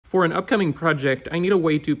For an upcoming project, I need a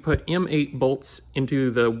way to put M8 bolts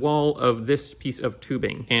into the wall of this piece of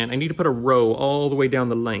tubing, and I need to put a row all the way down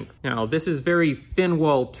the length. Now, this is very thin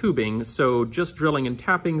wall tubing, so just drilling and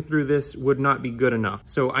tapping through this would not be good enough.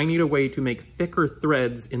 So I need a way to make thicker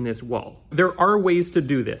threads in this wall. There are ways to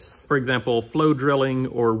do this. For example, flow drilling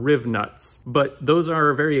or riv nuts, but those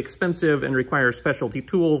are very expensive and require specialty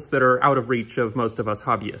tools that are out of reach of most of us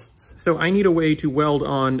hobbyists. So I need a way to weld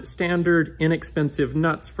on standard, inexpensive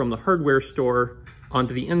nuts from the hardware store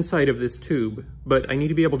onto the inside of this tube, but I need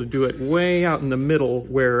to be able to do it way out in the middle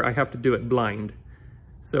where I have to do it blind.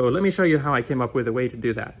 So let me show you how I came up with a way to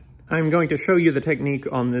do that. I'm going to show you the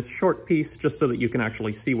technique on this short piece just so that you can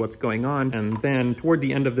actually see what's going on, and then toward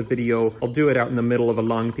the end of the video, I'll do it out in the middle of a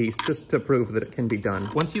long piece just to prove that it can be done.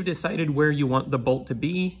 Once you've decided where you want the bolt to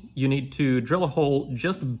be, you need to drill a hole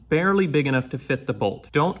just barely big enough to fit the bolt.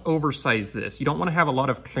 Don't oversize this. You don't want to have a lot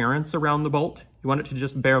of clearance around the bolt. You want it to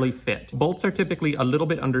just barely fit. Bolts are typically a little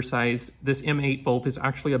bit undersized. This M8 bolt is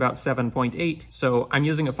actually about 7.8, so I'm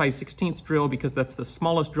using a 5/16 drill because that's the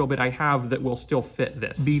smallest drill bit I have that will still fit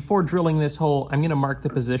this. Before drilling this hole, I'm gonna mark the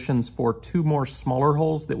positions for 2 more smaller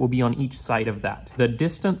holes that will be on each side of that. The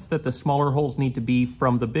distance that the smaller holes need to be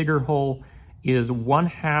from the bigger hole is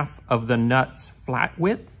 1/2 of the nut's flat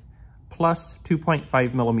width plus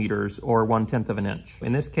 2.5 millimeters or 1/10 of an inch.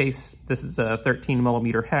 In this case, this is a 13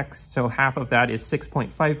 millimeter hex, so half of that is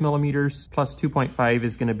 6.5 millimeters plus 2.5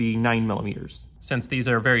 is gonna be 9 millimeters. Since these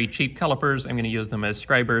are very cheap calipers, I'm gonna use them as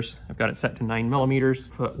scribers. I've got it set to 9 millimeters.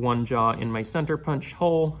 Put one jaw in my center punch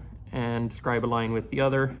hole and scribe a line with the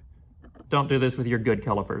other. Don't do this with your good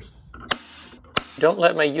calipers. Don't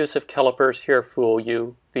let my use of calipers here fool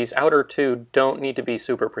you. These outer two don't need to be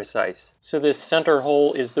super precise. So this center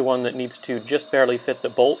hole is the one that needs to just barely fit the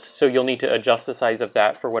bolt, so you'll need to adjust the size of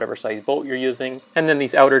that for whatever size bolt you're using. And then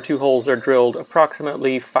these outer 2 holes are drilled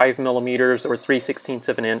approximately 5 millimeters or 3/16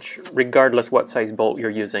 of an inch, regardless what size bolt you're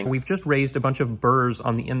using. We've just raised a bunch of burrs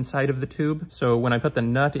on the inside of the tube, so when I put the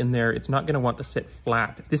nut in there, it's not gonna want to sit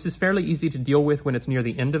flat. This is fairly easy to deal with when it's near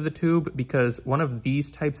the end of the tube, because one of these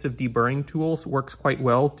types of deburring tools works quite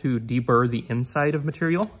well to deburr the inside of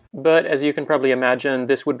material. But as you can probably imagine,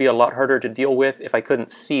 this would be a lot harder to deal with if I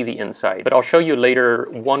couldn't see the inside. But I'll show you later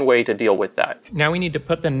one way to deal with that. Now we need to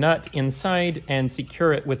put the nut inside and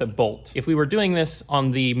secure it with a bolt. If we were doing this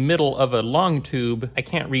on the middle of a long tube, I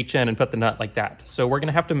can't reach in and put the nut like that. So we're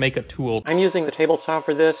gonna have to make a tool. I'm using the table saw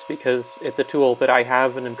for this because it's a tool that I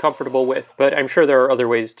have and am comfortable with, but I'm sure there are other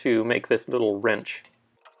ways to make this little wrench.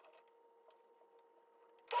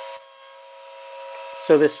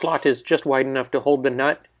 So this slot is just wide enough to hold the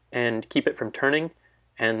nut and keep it from turning,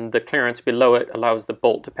 and the clearance below it allows the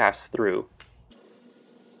bolt to pass through.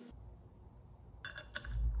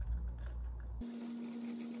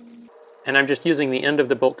 And I'm just using the end of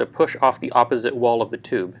the bolt to push off the opposite wall of the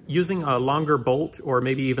tube. Using a longer bolt or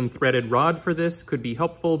maybe even threaded rod for this could be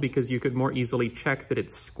helpful because you could more easily check that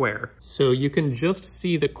it's square. So you can just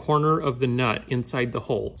see the corner of the nut inside the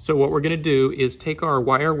hole. So what we're gonna do is take our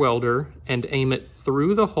wire welder and aim it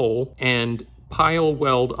through the hole and pile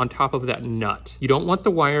weld on top of that nut. You don't want the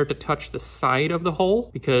wire to touch the side of the hole,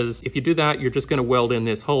 because if you do that, you're just gonna weld in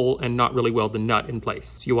this hole and not really weld the nut in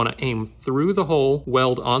place. So you wanna aim through the hole,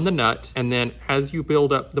 weld on the nut, and then as you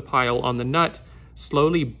build up the pile on the nut,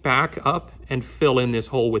 slowly back up and fill in this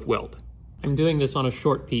hole with weld. I'm doing this on a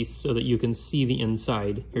short piece so that you can see the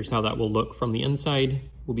inside. Here's how that will look from the inside.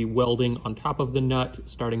 We'll be welding on top of the nut,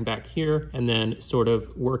 starting back here, and then sort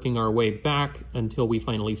of working our way back until we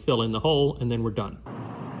finally fill in the hole, and then we're done.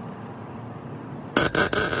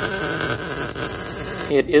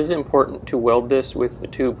 It is important to weld this with the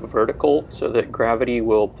tube vertical so that gravity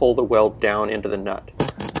will pull the weld down into the nut.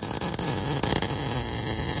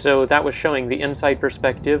 So that was showing the inside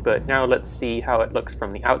perspective, but now let's see how it looks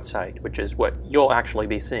from the outside, which is what you'll actually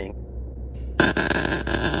be seeing.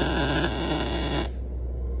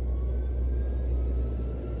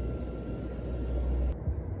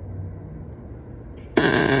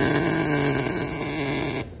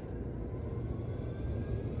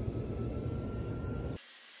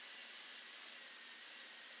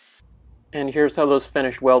 And here's how those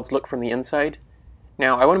finished welds look from the inside.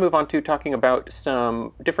 Now, I want to move on to talking about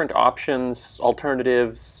some different options,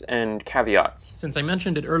 alternatives, and caveats. Since I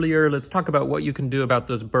mentioned it earlier, let's talk about what you can do about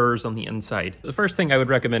those burrs on the inside. The first thing I would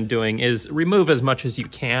recommend doing is remove as much as you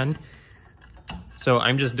can. So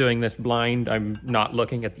I'm just doing this blind. I'm not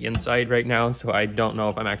looking at the inside right now, so I don't know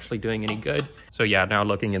if I'm actually doing any good. So yeah, now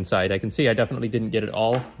looking inside, I can see I definitely didn't get it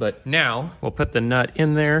all, but now we'll put the nut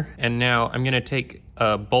in there, and now I'm gonna take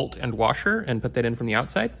a bolt and washer and put that in from the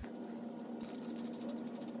outside.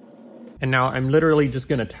 And now I'm literally just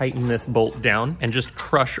gonna tighten this bolt down and just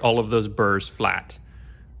crush all of those burrs flat.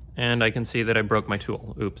 And I can see that I broke my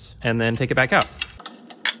tool, oops. And then take it back out.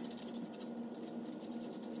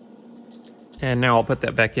 And now I'll put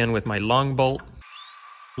that back in with my long bolt.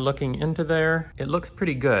 Looking into there, it looks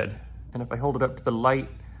pretty good. And if I hold it up to the light,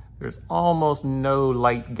 there's almost no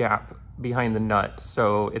light gap behind the nut,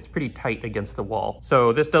 so it's pretty tight against the wall.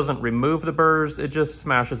 So this doesn't remove the burrs, it just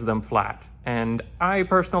smashes them flat. And I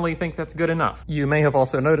personally think that's good enough. You may have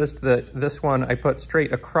also noticed that this one I put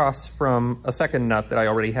straight across from a second nut that I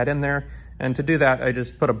already had in there. And to do that, I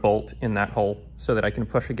just put a bolt in that hole so that I can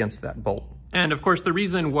push against that bolt. And of course, the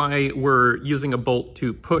reason why we're using a bolt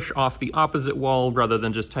to push off the opposite wall rather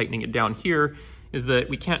than just tightening it down here is that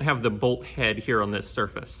we can't have the bolt head here on this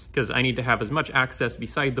surface, because I need to have as much access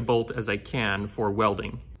beside the bolt as I can for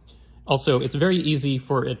welding. Also, it's very easy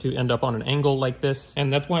for it to end up on an angle like this,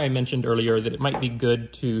 and that's why I mentioned earlier that it might be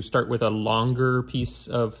good to start with a longer piece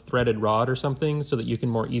of threaded rod or something so that you can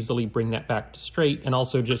more easily bring that back to straight, and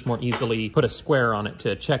also just more easily put a square on it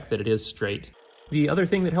to check that it is straight. The other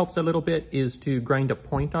thing that helps a little bit is to grind a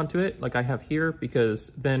point onto it, like I have here,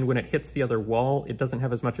 because then when it hits the other wall, it doesn't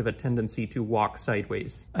have as much of a tendency to walk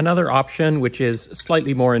sideways. Another option, which is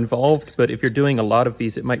slightly more involved, but if you're doing a lot of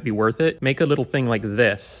these, it might be worth it, make a little thing like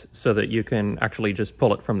this so that you can actually just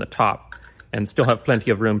pull it from the top and still have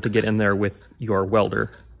plenty of room to get in there with your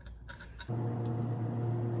welder.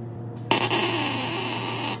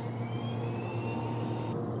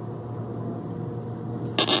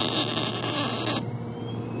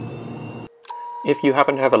 If you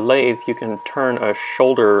happen to have a lathe, you can turn a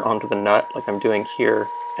shoulder onto the nut, like I'm doing here,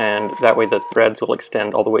 and that way the threads will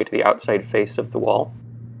extend all the way to the outside face of the wall.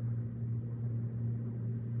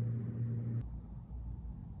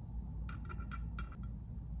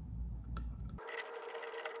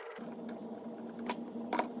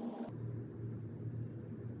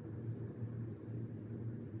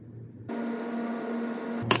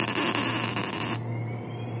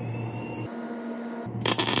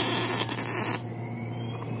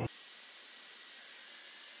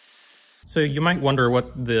 So you might wonder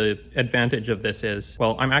what the advantage of this is.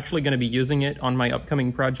 Well, I'm actually going to be using it on my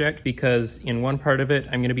upcoming project because in one part of it,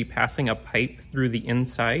 I'm going to be passing a pipe through the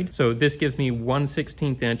inside. So this gives me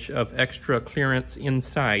 1/16 inch of extra clearance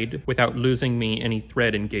inside without losing me any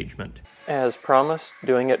thread engagement. As promised,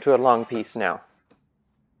 doing it to a long piece now.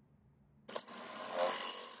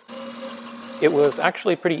 It was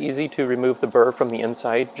actually pretty easy to remove the burr from the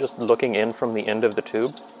inside, just looking in from the end of the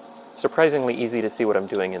tube. Surprisingly easy to see what I'm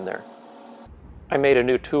doing in there. I made a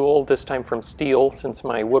new tool, this time from steel, since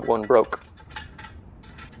my wood one broke.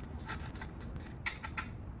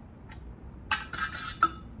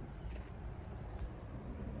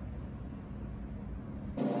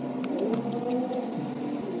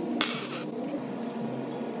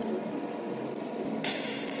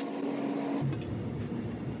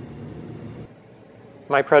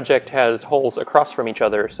 My project has holes across from each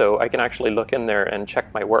other, so I can actually look in there and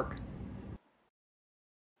check my work.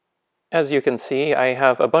 As you can see, I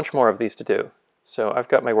have a bunch more of these to do, so I've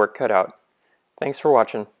got my work cut out. Thanks for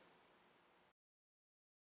watching.